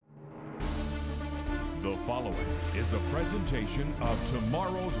The following is a presentation of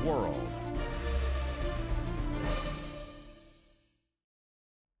Tomorrow's World.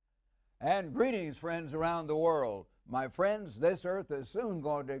 And greetings, friends around the world. My friends, this earth is soon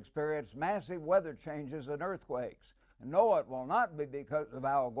going to experience massive weather changes and earthquakes. No, it will not be because of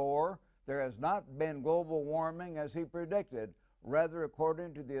Al Gore. There has not been global warming as he predicted. Rather,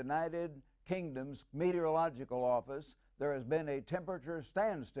 according to the United Kingdom's Meteorological Office, there has been a temperature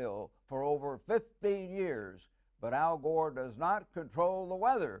standstill for over 15 years. But Al Gore does not control the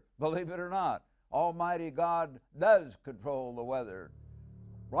weather, believe it or not. Almighty God does control the weather.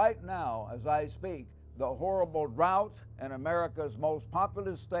 Right now, as I speak, the horrible drought in America's most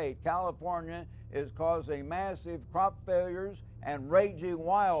populous state, California, is causing massive crop failures and raging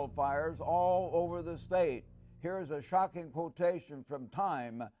wildfires all over the state. Here's a shocking quotation from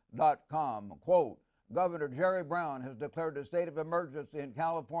Time.com. Quote, Governor Jerry Brown has declared a state of emergency in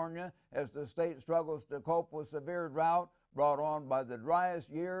California as the state struggles to cope with severe drought brought on by the driest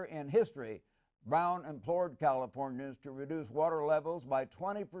year in history. Brown implored Californians to reduce water levels by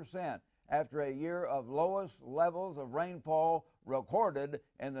 20% after a year of lowest levels of rainfall recorded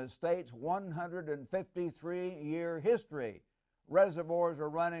in the state's 153-year history. Reservoirs are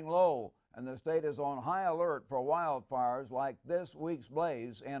running low, and the state is on high alert for wildfires like this week's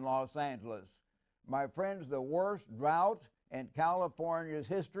blaze in Los Angeles. My friends, the worst drought in California's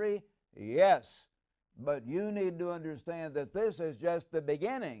history? Yes, but you need to understand that this is just the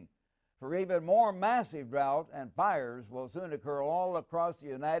beginning. For even more massive drought and fires will soon occur all across the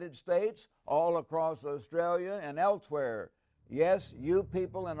United States, all across Australia, and elsewhere. Yes, you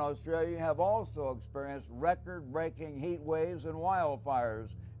people in Australia have also experienced record-breaking heat waves and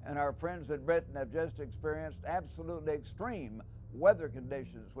wildfires, and our friends in Britain have just experienced absolutely extreme weather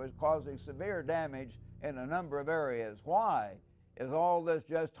conditions, which are causing severe damage in a number of areas. Why? Is all this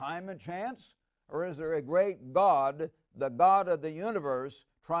just time and chance? Or is there a great God, the God of the universe,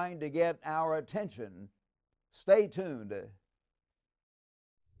 trying to get our attention? Stay tuned.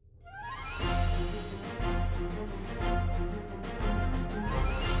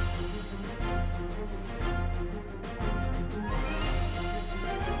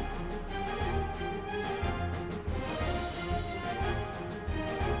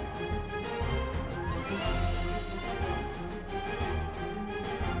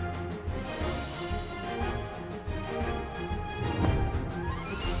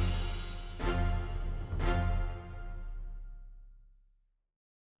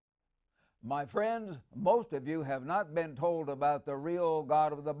 My friends, most of you have not been told about the real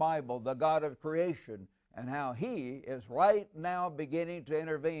God of the Bible, the God of creation, and how He is right now beginning to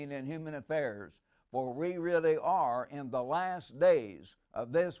intervene in human affairs. For we really are in the last days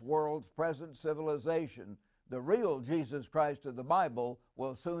of this world's present civilization. The real Jesus Christ of the Bible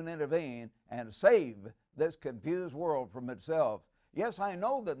will soon intervene and save this confused world from itself. Yes, I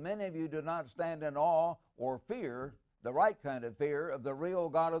know that many of you do not stand in awe or fear, the right kind of fear, of the real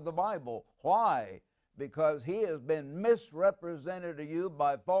God of the Bible. Why? Because He has been misrepresented to you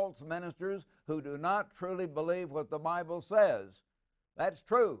by false ministers who do not truly believe what the Bible says. That's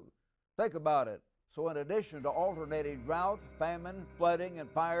true. Think about it. So in addition to alternating drought, famine, flooding,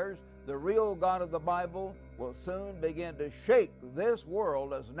 and fires, the real God of the Bible will soon begin to shake this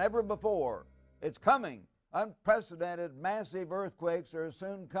world as never before. It's coming. Unprecedented massive earthquakes are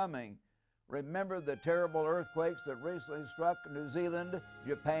soon coming. Remember the terrible earthquakes that recently struck New Zealand,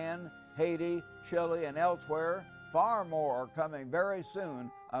 Japan, Haiti, Chile, and elsewhere? Far more are coming very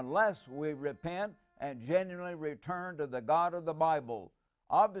soon unless we repent and genuinely return to the God of the Bible.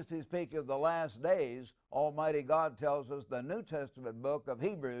 Obviously, speaking of the last days, Almighty God tells us the New Testament book of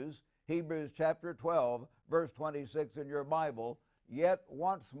Hebrews, Hebrews chapter 12, verse 26 in your Bible, yet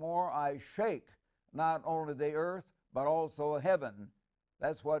once more I shake not only the earth, but also heaven.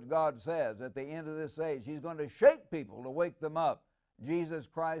 That's what God says at the end of this age. He's going to shake people to wake them up. Jesus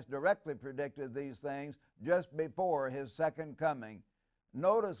Christ directly predicted these things just before His second coming.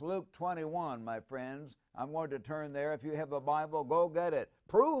 Notice Luke 21, my friends. I'm going to turn there. If you have a Bible, go get it.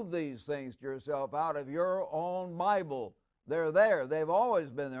 Prove these things to yourself out of your own Bible. They're there. They've always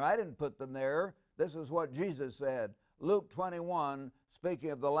been there. I didn't put them there. This is what Jesus said. Luke 21,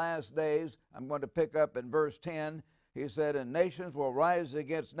 speaking of the last days, I'm going to pick up in verse 10. He said, and nations will rise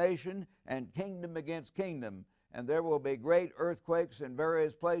against nation, and kingdom against kingdom, and there will be great earthquakes in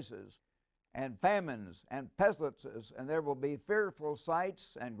various places, and famines and pestilences, and there will be fearful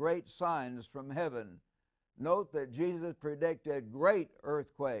sights and great signs from heaven. Note that Jesus predicted great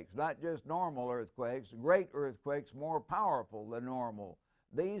earthquakes, not just normal earthquakes, great earthquakes more powerful than normal.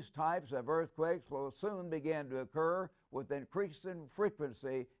 These types of earthquakes will soon begin to occur with increasing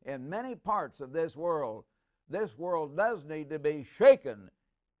frequency in many parts of this world. This world does need to be shaken.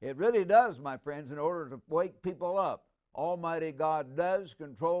 It really does, my friends, in order to wake people up. Almighty God does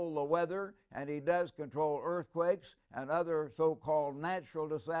control the weather, and He does control earthquakes and other so-called natural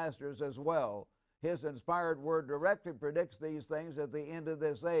disasters as well. His inspired word directly predicts these things at the end of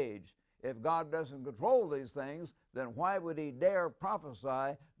this age. If God doesn't control these things, then why would He dare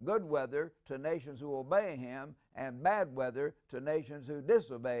prophesy good weather to nations who obey Him and bad weather to nations who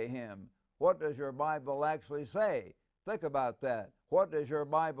disobey Him? What does your Bible actually say? Think about that. What does your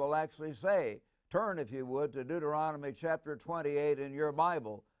Bible actually say? Turn, if you would, to Deuteronomy chapter 28 in your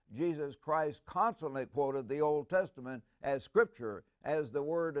Bible. Jesus Christ constantly quoted the Old Testament as Scripture, as the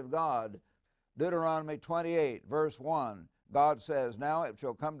Word of God. Deuteronomy 28, verse 1, God says, "Now it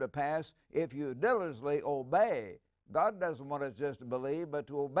shall come to pass, if you diligently obey." God doesn't want us just to believe, but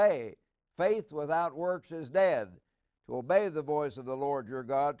to obey. Faith without works is dead. To obey the voice of the Lord your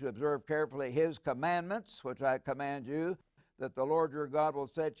God, to observe carefully His commandments, which I command you, that the Lord your God will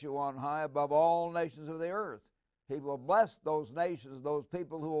set you on high above all nations of the earth. He will bless those nations, those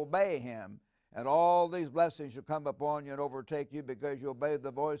people who obey Him, and all these blessings shall come upon you and overtake you because you obey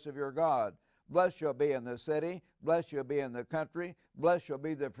the voice of your God. Blessed shall be in the city, blessed shall be in the country, blessed shall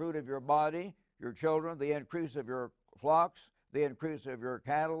be the fruit of your body, your children, the increase of your flocks, the increase of your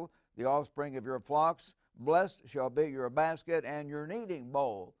cattle, the offspring of your flocks. Blessed shall be your basket and your kneading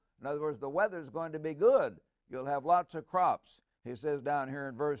bowl. In other words, the weather's going to be good. You'll have lots of crops. He says down here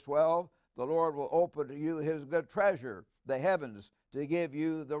in verse 12, the Lord will open to you His good treasure, the heavens, to give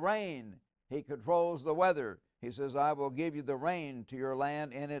you the rain. He controls the weather. He says, I will give you the rain to your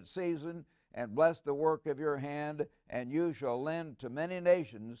land in its season, and bless the work of your hand, and you shall lend to many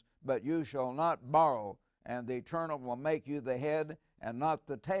nations, but you shall not borrow, and the Eternal will make you the head and not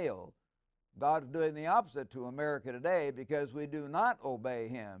the tail. God's doing the opposite to America today because we do not obey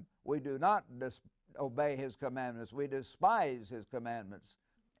Him. We do not obey His commandments. We despise His commandments.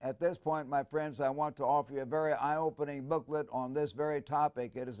 At this point, my friends, I want to offer you a very eye-opening booklet on this very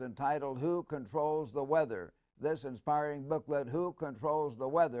topic. It is entitled, Who Controls the Weather? This inspiring booklet, Who Controls the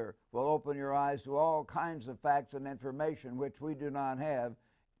Weather, will open your eyes to all kinds of facts and information which we do not have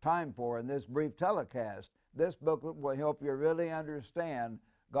time for in this brief telecast. This booklet will help you really understand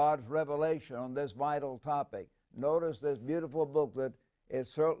God's revelation on this vital topic. Notice this beautiful booklet is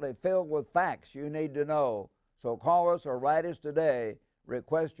certainly filled with facts you need to know. So call us or write us today.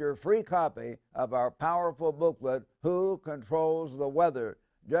 Request your free copy of our powerful booklet, Who Controls the Weather?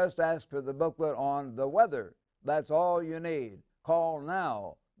 Just ask for the booklet on the weather. That's all you need. Call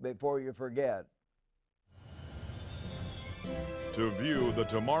now before you forget. To view the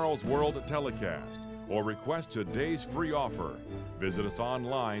Tomorrow's World telecast or request today's free offer, visit us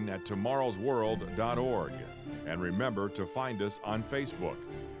online at tomorrowsworld.org. And remember to find us on Facebook,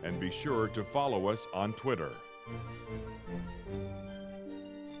 and be sure to follow us on Twitter.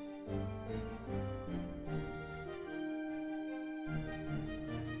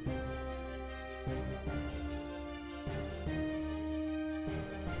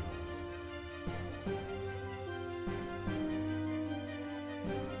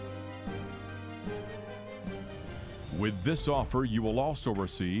 With this offer, you will also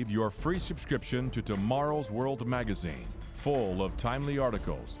receive your free subscription to Tomorrow's World magazine, full of timely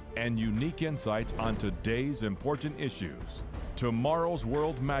articles and unique insights on today's important issues. Tomorrow's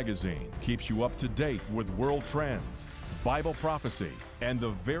World magazine keeps you up to date with world trends, Bible prophecy, and the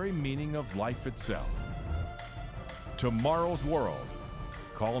very meaning of life itself. Tomorrow's World.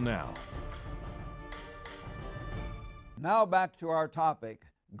 Call now. Now back to our topic.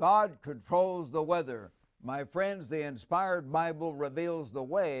 God controls the weather. My friends, the inspired Bible reveals the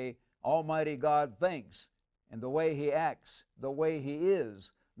way Almighty God thinks and the way He acts, the way He is.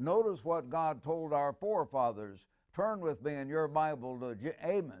 Notice what God told our forefathers. Turn with me in your Bible to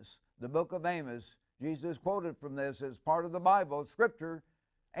Amos, the book of Amos. Jesus quoted from this as part of the Bible, Scripture.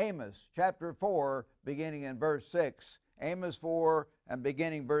 Amos chapter 4, beginning in verse 6. Amos 4 and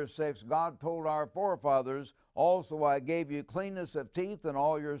beginning verse 6, God told our forefathers, also I gave you cleanness of teeth in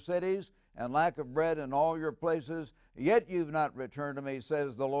all your cities, and lack of bread in all your places, yet you've not returned to me,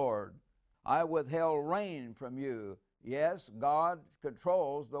 says the Lord. I withheld rain from you. Yes, God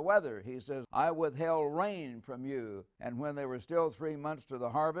controls the weather. He says, I withheld rain from you. And when there were still 3 months to the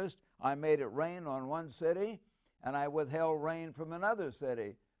harvest, I made it rain on one city, and I withheld rain from another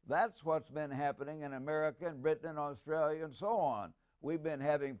city. That's what's been happening in America and Britain and Australia and so on. We've been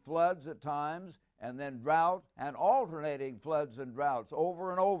having floods at times, and then drought and alternating floods and droughts over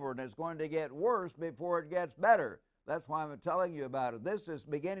and over, and it's going to get worse before it gets better. That's why I'm telling you about it. This is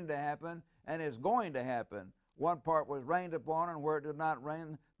beginning to happen, and it's going to happen. One part was rained upon, and where it did not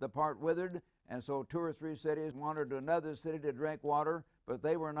rain, the part withered. And so 2 or 3 cities wandered to another city to drink water, but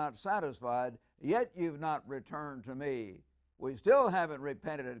they were not satisfied. Yet you've not returned to me. We still haven't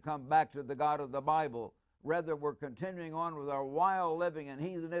repented and come back to the God of the Bible. Rather, we're continuing on with our wild living and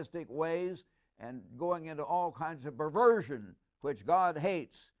heathenistic ways and going into all kinds of perversion, which God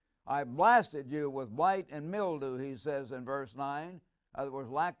hates. I blasted you with blight and mildew, he says in verse 9. There was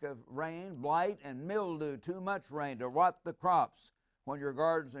lack of rain, blight, and mildew, too much rain to rot the crops. When your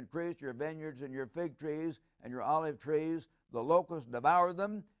gardens increased, your vineyards and your fig trees and your olive trees, the locusts devoured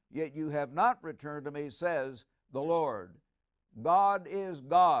them, yet you have not returned to me, says the Lord. God is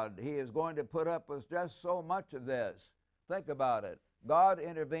God. He is going to put up with just so much of this. Think about it. God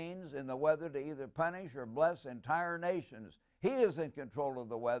intervenes in the weather to either punish or bless entire nations. He is in control of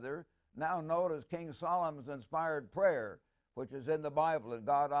the weather. Now notice King Solomon's inspired prayer, which is in the Bible, and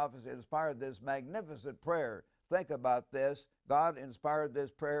God obviously inspired this magnificent prayer. Think about this. God inspired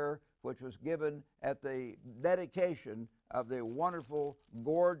this prayer, which was given at the dedication of the wonderful,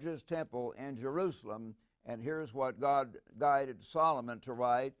 gorgeous temple in Jerusalem. And here's what God guided Solomon to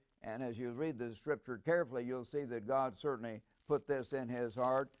write. And as you read the scripture carefully, you'll see that God certainly put this in his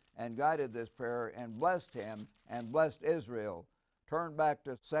heart and guided this prayer and blessed him and blessed Israel. Turn back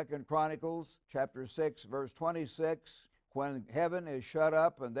to 2 Chronicles chapter 6, verse 26. When heaven is shut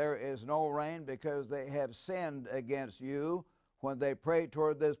up and there is no rain because they have sinned against you, when they pray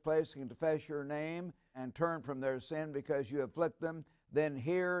toward this place and confess your name and turn from their sin because you afflict them, then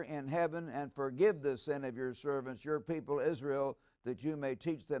hear in heaven and forgive the sin of your servants, your people Israel, that you may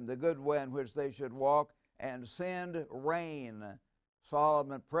teach them the good way in which they should walk, and send rain.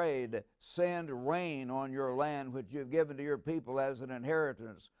 Solomon prayed, send rain on your land which you've given to your people as an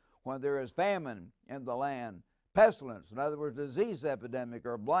inheritance. When there is famine in the land, pestilence, in other words, disease epidemic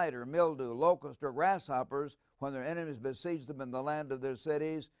or blight or mildew, locust or grasshoppers, when their enemies besiege them in the land of their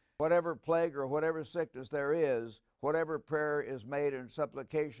cities, whatever plague or whatever sickness there is, whatever prayer is made in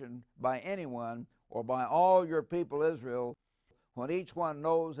supplication by anyone or by all your people Israel, when each one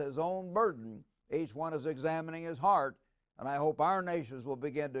knows his own burden, each one is examining his heart, and I hope our nations will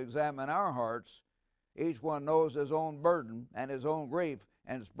begin to examine our hearts. Each one knows his own burden and his own grief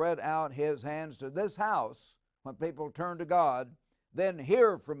and spread out his hands to this house. When people turn to God, then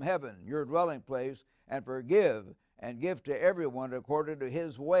hear from heaven, your dwelling place, and forgive and give to everyone according to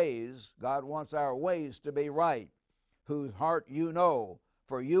his ways. God wants our ways to be right, whose heart you know,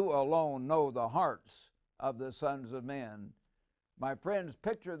 for you alone know the hearts of the sons of men. My friends,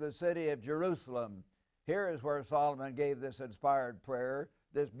 picture the city of Jerusalem. Here is where Solomon gave this inspired prayer,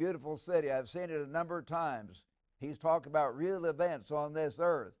 this beautiful city. I've seen it a number of times. He's talked about real events on this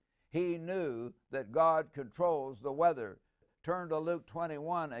earth. He knew that God controls the weather. Turn to Luke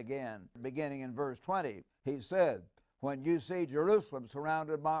 21 again, beginning in verse 20. He said, when you see Jerusalem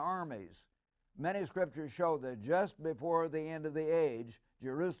surrounded by armies. Many scriptures show that just before the end of the age,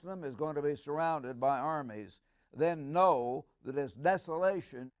 Jerusalem is going to be surrounded by armies. Then know that its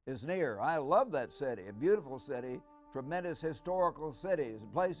desolation is near. I love that city, a beautiful city, tremendous historical cities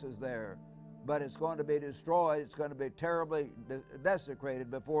and places there. But it's going to be destroyed. It's going to be terribly desecrated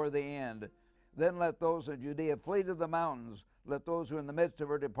before the end. Then let those in Judea flee to the mountains. Let those who are in the midst of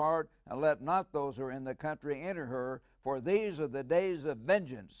her depart, and let not those who are in the country enter her. For these are the days of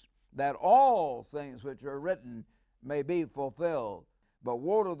vengeance, that all things which are written may be fulfilled. But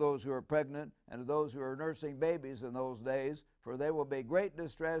woe to those who are pregnant and to those who are nursing babies in those days, for there will be great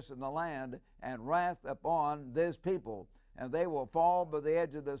distress in the land and wrath upon this people. And they will fall by the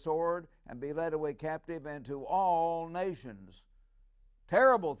edge of the sword and be led away captive into all nations.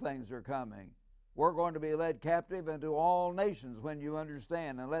 Terrible things are coming. We're going to be led captive into all nations when you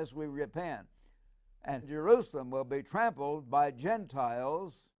understand, unless we repent. And Jerusalem will be trampled by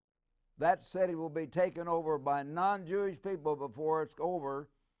Gentiles. That city will be taken over by non-Jewish people before it's over,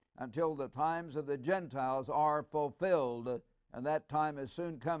 until the times of the Gentiles are fulfilled, and that time is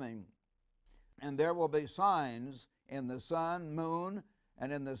soon coming. And there will be signs in the sun, moon,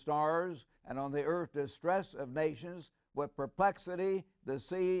 and in the stars, and on the earth distress of nations, with perplexity, the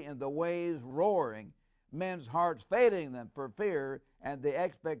sea and the waves roaring, men's hearts failing them for fear, and the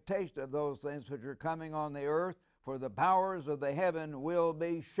expectation of those things which are coming on the earth, for the powers of the heaven will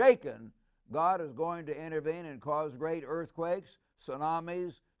be shaken. God is going to intervene and cause great earthquakes,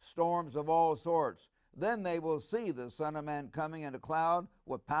 tsunamis, storms of all sorts. Then they will see the Son of Man coming in a cloud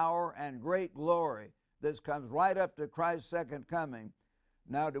with power and great glory. This comes right up to Christ's second coming.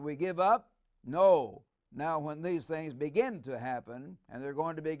 Now, do we give up? No. Now, when these things begin to happen, and they're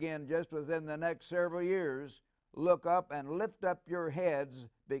going to begin just within the next several years, Look up and lift up your heads,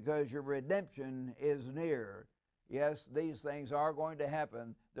 because your redemption is near. Yes, these things are going to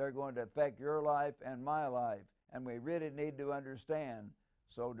happen. They're going to affect your life and my life, and we really need to understand.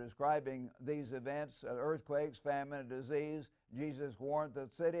 So describing these events, earthquakes, famine, and disease, Jesus warned that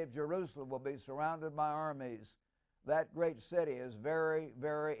the city of Jerusalem will be surrounded by armies. That great city is very,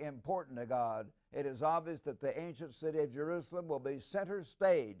 very important to God. It is obvious that the ancient city of Jerusalem will be center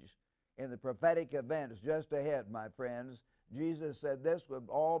stage in the prophetic events just ahead, my friends. Jesus said this would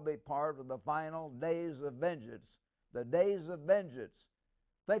all be part of the final days of vengeance. The days of vengeance.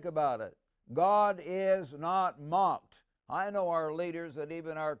 Think about it. God is not mocked. I know our leaders and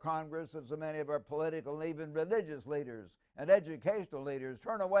even our Congress and so many of our political and even religious leaders and educational leaders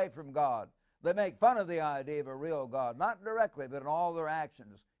turn away from God. They make fun of the idea of a real God, not directly, but in all their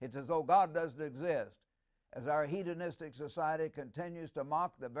actions. It's as though God doesn't exist. As our hedonistic society continues to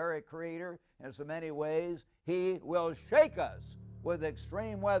mock the very Creator in so many ways, He will shake us with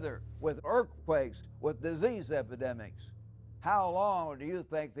extreme weather, with earthquakes, with disease epidemics. How long do you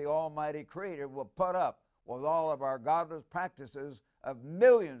think the Almighty Creator will put up with all of our godless practices of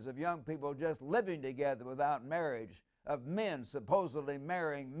millions of young people just living together without marriage, of men supposedly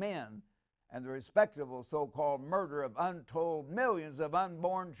marrying men, and the respectable so-called murder of untold millions of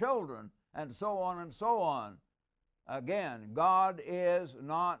unborn children, and so on and so on? Again, God is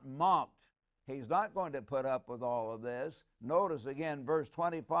not mocked. He's not going to put up with all of this. Notice again verse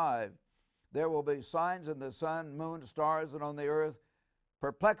 25. There will be signs in the sun, moon, stars, and on the earth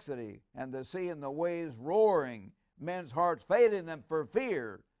perplexity, and the sea and the waves roaring, men's hearts failing them for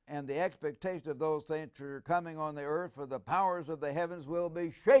fear, and the expectation of those things that are coming on the earth, for the powers of the heavens will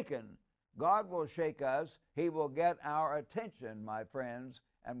be shaken. God will shake us. He will get our attention, my friends,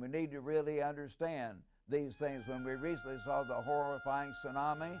 and we need to really understand these things. When we recently saw the horrifying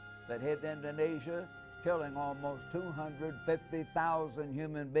tsunami that hit Indonesia, killing almost 250,000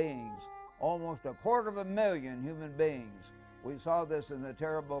 human beings, almost 250,000 human beings. We saw this in the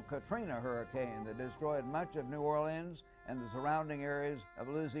terrible Katrina hurricane that destroyed much of New Orleans and the surrounding areas of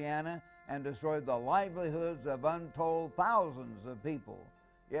Louisiana and destroyed the livelihoods of untold thousands of people.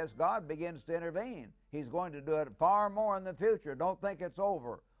 Yes, God begins to intervene. He's going to do it far more in the future. Don't think it's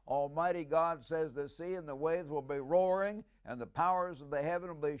over. Almighty God says the sea and the waves will be roaring and the powers of the heaven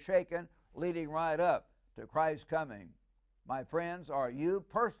will be shaken, leading right up to Christ's coming. My friends, are you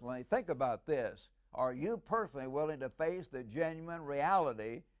personally, think about this, are you personally willing to face the genuine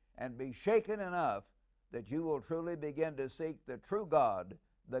reality and be shaken enough that you will truly begin to seek the true God,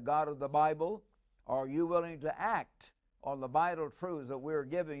 the God of the Bible? Are you willing to act on the vital truths that we're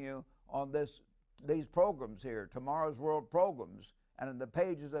giving you on these programs here, Tomorrow's World programs, and in the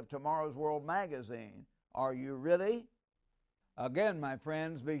pages of Tomorrow's World magazine? Are you really? Again, my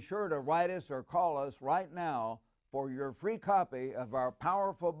friends, be sure to write us or call us right now for your free copy of our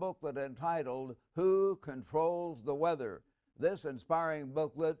powerful booklet entitled, Who Controls the Weather? This inspiring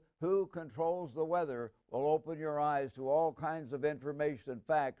booklet, Who Controls the Weather, will open your eyes to all kinds of information and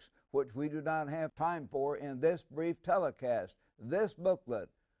facts which we do not have time for in this brief telecast. This booklet,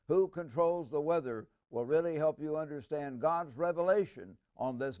 Who Controls the Weather, will really help you understand God's revelation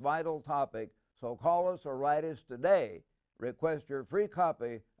on this vital topic. So call us or write us today. Request your free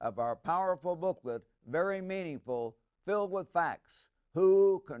copy of our powerful booklet, very meaningful, filled with facts.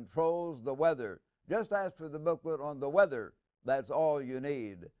 Who Controls the Weather? Just ask for the booklet on the weather. That's all you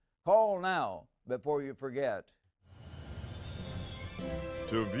need. Call now before you forget.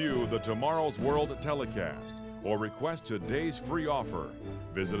 To view the Tomorrow's World telecast or request today's free offer,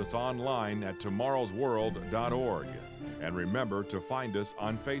 visit us online at tomorrowsworld.org. And remember to find us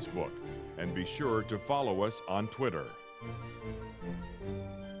on Facebook, and be sure to follow us on Twitter.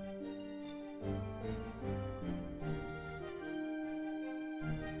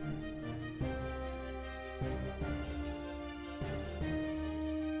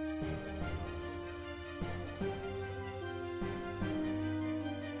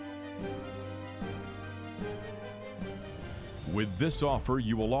 With this offer,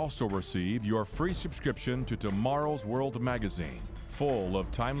 you will also receive your free subscription to Tomorrow's World magazine, full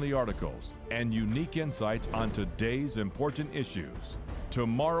of timely articles and unique insights on today's important issues.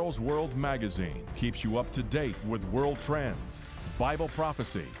 Tomorrow's World magazine keeps you up to date with world trends, Bible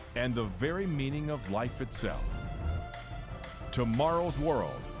prophecy, and the very meaning of life itself. Tomorrow's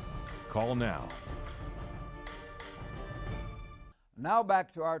World. Call now. Now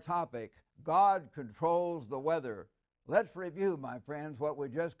back to our topic, God controls the weather. Let's review, my friends, what we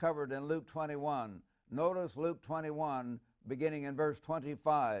just covered in Luke 21. Notice Luke 21, beginning in verse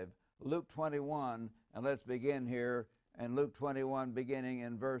 25. Luke 21, and let's begin here in Luke 21, beginning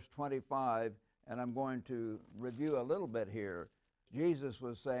in verse 25. and I'm going to review a little bit here. Jesus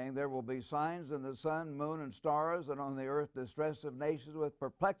was saying, there will be signs in the sun, moon, and stars, and on the earth distress of nations with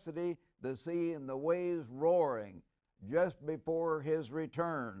perplexity, the sea and the waves roaring, just before his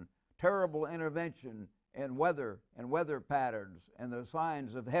return. Terrible intervention in weather and weather patterns and the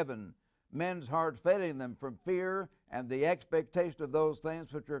signs of heaven. Men's hearts failing them from fear and the expectation of those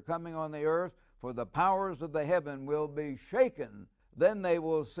things which are coming on the earth, for the powers of the heaven will be shaken. Then they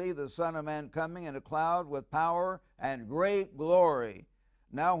will see the Son of Man coming in a cloud with power and great glory.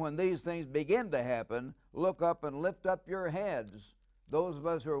 Now when these things begin to happen, look up and lift up your heads. Those of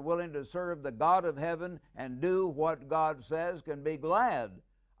us who are willing to serve the God of heaven and do what God says can be glad.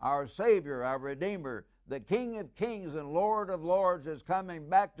 Our Savior, our Redeemer, the King of kings and Lord of lords is coming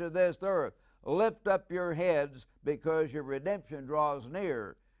back to this earth. Lift up your heads because your redemption draws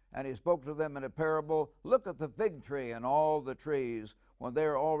near. And he spoke to them in a parable. Look at the fig tree and all the trees. When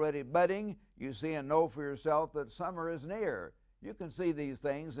they're already budding, you see and know for yourself that summer is near. You can see these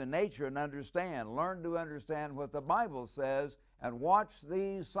things in nature and understand. Learn to understand what the Bible says and watch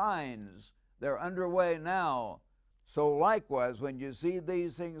these signs. They're underway now. So likewise, when you see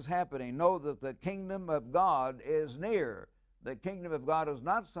these things happening, know that the kingdom of God is near. The kingdom of God is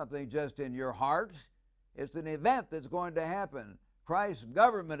not something just in your heart. It's an event that's going to happen. Christ's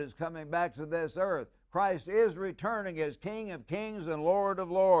government is coming back to this earth. Christ is returning as King of kings and Lord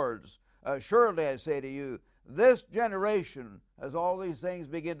of lords. Surely, I say to you, this generation, as all these things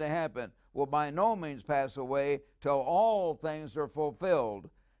begin to happen, will by no means pass away till all things are fulfilled.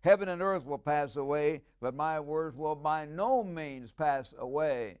 Heaven and earth will pass away, but my words will by no means pass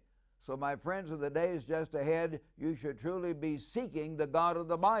away. So, my friends, in the days just ahead, you should truly be seeking the God of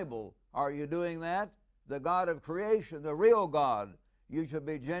the Bible. Are you doing that? The God of creation, the real God. You should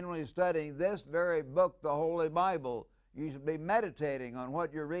be genuinely studying this very book, the Holy Bible. You should be meditating on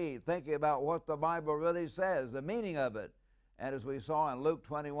what you read, thinking about what the Bible really says, the meaning of it. And as we saw in Luke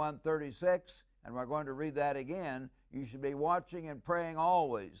 21:36, and we're going to read that again, you should be watching and praying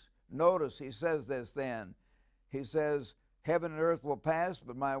always. Notice he says this then. He says, heaven and earth will pass,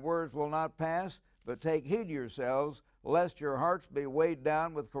 but my words will not pass. But take heed to yourselves, lest your hearts be weighed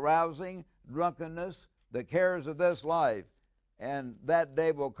down with carousing, drunkenness, the cares of this life. And that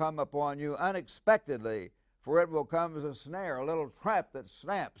day will come upon you unexpectedly, for it will come as a snare, a little trap that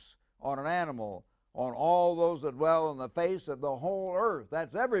snaps on an animal, on all those that dwell on the face of the whole earth.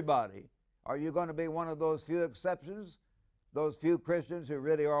 That's everybody. Are you going to be one of those few exceptions? Those few Christians who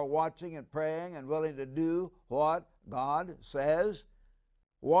really are watching and praying and willing to do what God says?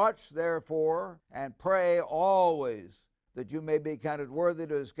 Watch, therefore, and pray always, that you may be counted worthy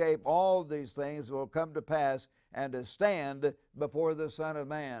to escape all these things that will come to pass and to stand before the Son of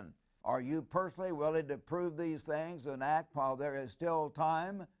Man. Are you personally willing to prove these things and act while there is still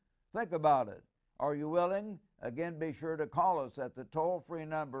time? Think about it. Are you willing? Again, be sure to call us at the toll-free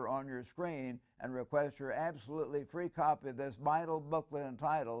number on your screen and request your absolutely free copy of this vital booklet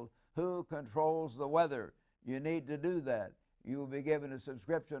entitled, Who Controls the Weather? You need to do that. You will be given a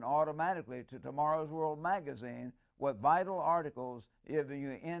subscription automatically to Tomorrow's World magazine with vital articles giving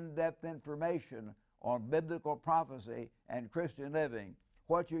you in-depth information on biblical prophecy and Christian living,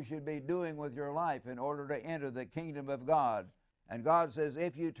 what you should be doing with your life in order to enter the kingdom of God. And God says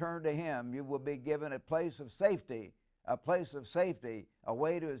if you turn to Him, you will be given a place of safety, a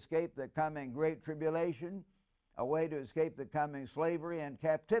way to escape the coming great tribulation, a way to escape the coming slavery and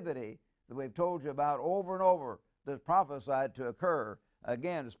captivity that we've told you about over and over, that's prophesied to occur.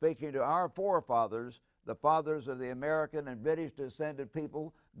 Again, speaking to our forefathers, the fathers of the American and British descended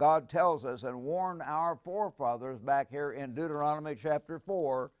people, God tells us and warned our forefathers back here in Deuteronomy chapter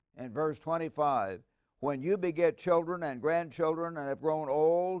 4 and verse 25. When you beget children and grandchildren and have grown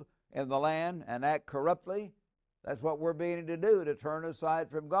old in the land and act corruptly, that's what we're beginning to do, to turn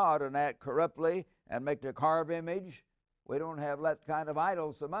aside from God and act corruptly and make the carved image. We don't have that kind of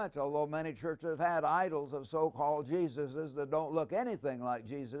idols so much, although many churches have had idols of so-called Jesuses that don't look anything like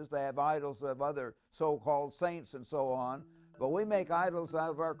Jesus. They have idols of other so-called saints and so on. But we make idols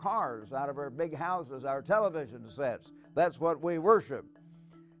out of our cars, out of our big houses, our television sets. That's what we worship.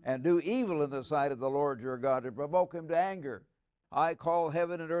 And do evil in the sight of the Lord your God to provoke Him to anger. I call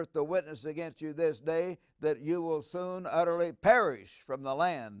heaven and earth to witness against you this day that you will soon utterly perish from the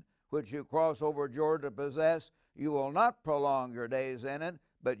land which you cross over Jordan to possess. You will not prolong your days in it,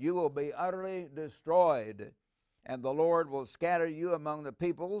 but you will be utterly destroyed. And the Lord will scatter you among the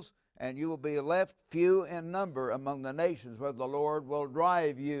peoples, and you will be left few in number among the nations where the Lord will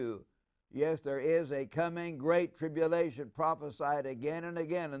drive you. Yes, there is a coming great tribulation prophesied again and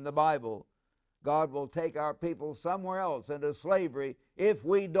again in the Bible. God will take our people somewhere else into slavery if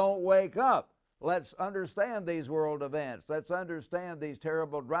we don't wake up. Let's understand these world events. Let's understand these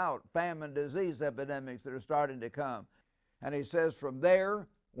terrible drought, famine, disease epidemics that are starting to come. And he says from there,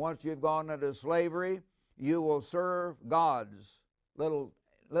 once you've gone into slavery, you will serve gods, little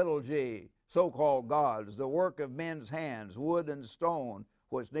g, so-called gods, the work of men's hands, wood and stone,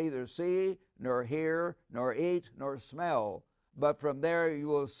 which neither see, nor hear, nor eat, nor smell. But from there you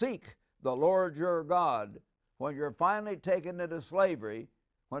will seek the Lord your God. When you're finally taken into slavery,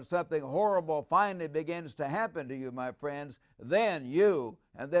 when something horrible finally begins to happen to you, my friends, then you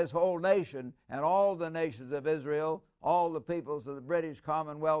and this whole nation and all the nations of Israel, all the peoples of the British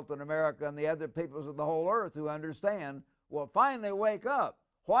Commonwealth and America and the other peoples of the whole earth who understand will finally wake up.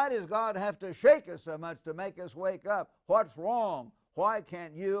 Why does God have to shake us so much to make us wake up? What's wrong? Why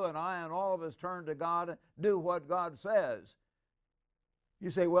can't you and I and all of us turn to God and do what God says?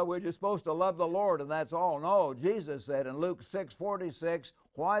 You say, well, we're just supposed to love the Lord and that's all. No, Jesus said in Luke 6:46,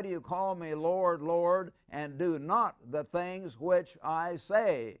 why do you call me Lord, Lord, and do not the things which I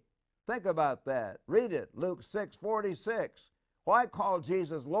say? Think about that. Read it, Luke 6:46. Why call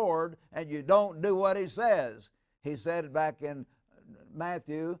Jesus Lord and you don't do what he says? He said back in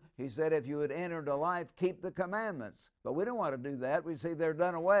Matthew, he said, if you would enter into life, keep the commandments. But we don't want to do that. We see they're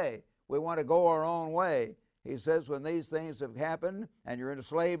done away. We want to go our own way. He says, when these things have happened and you're in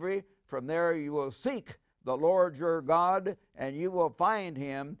slavery, from there you will seek the Lord your God, and you will find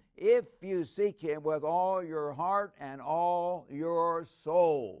him if you seek him with all your heart and all your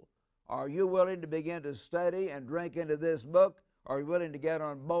soul. Are you willing to begin to study and drink into this book? Are you willing to get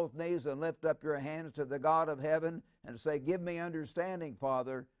on both knees and lift up your hands to the God of heaven and say, give me understanding,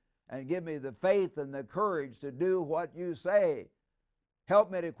 Father, and give me the faith and the courage to do what you say.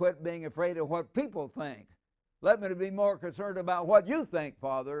 Help me to quit being afraid of what people think. Let me to be more concerned about what you think,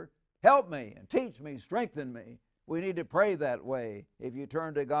 Father. Help me and teach me, strengthen me. We need to pray that way. If you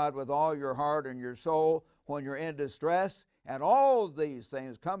turn to God with all your heart and your soul when you're in distress, and all these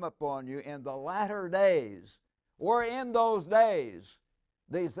things come upon you in the latter days. We're in those days.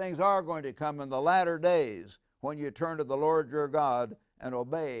 These things are going to come in the latter days when you turn to the Lord your God and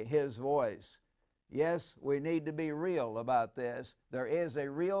obey his voice. Yes, we need to be real about this. There is a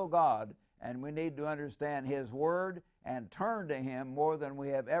real God, and we need to understand his word and turn to him more than we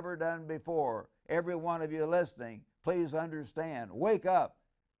have ever done before. Every one of you listening, please understand. Wake up.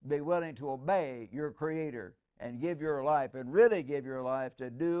 Be willing to obey your Creator and give your life, and really give your life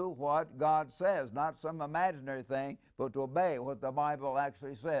to do what God says, not some imaginary thing, but to obey what the Bible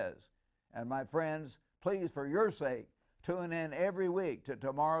actually says. And my friends, please, for your sake, tune in every week to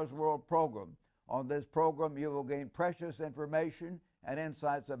Tomorrow's World program. On this program, you will gain precious information and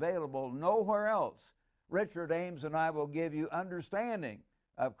insights available nowhere else. Richard Ames and I will give you understanding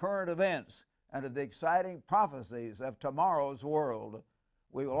of current events and of the exciting prophecies of tomorrow's world.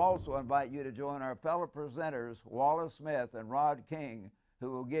 We will also invite you to join our fellow presenters, Wallace Smith and Rod King, who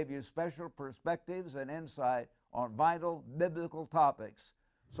will give you special perspectives and insight on vital biblical topics.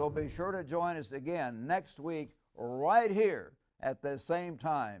 So be sure to join us again next week right here at the same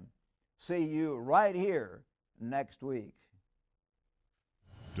time. See you right here next week.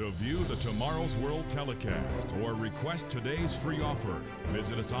 To view the Tomorrow's World telecast or request today's free offer,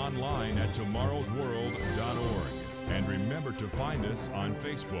 visit us online at tomorrowsworld.org. And remember to find us on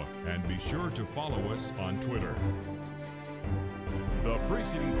Facebook and be sure to follow us on Twitter. The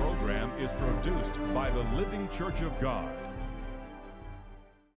preceding program is produced by the Living Church of God.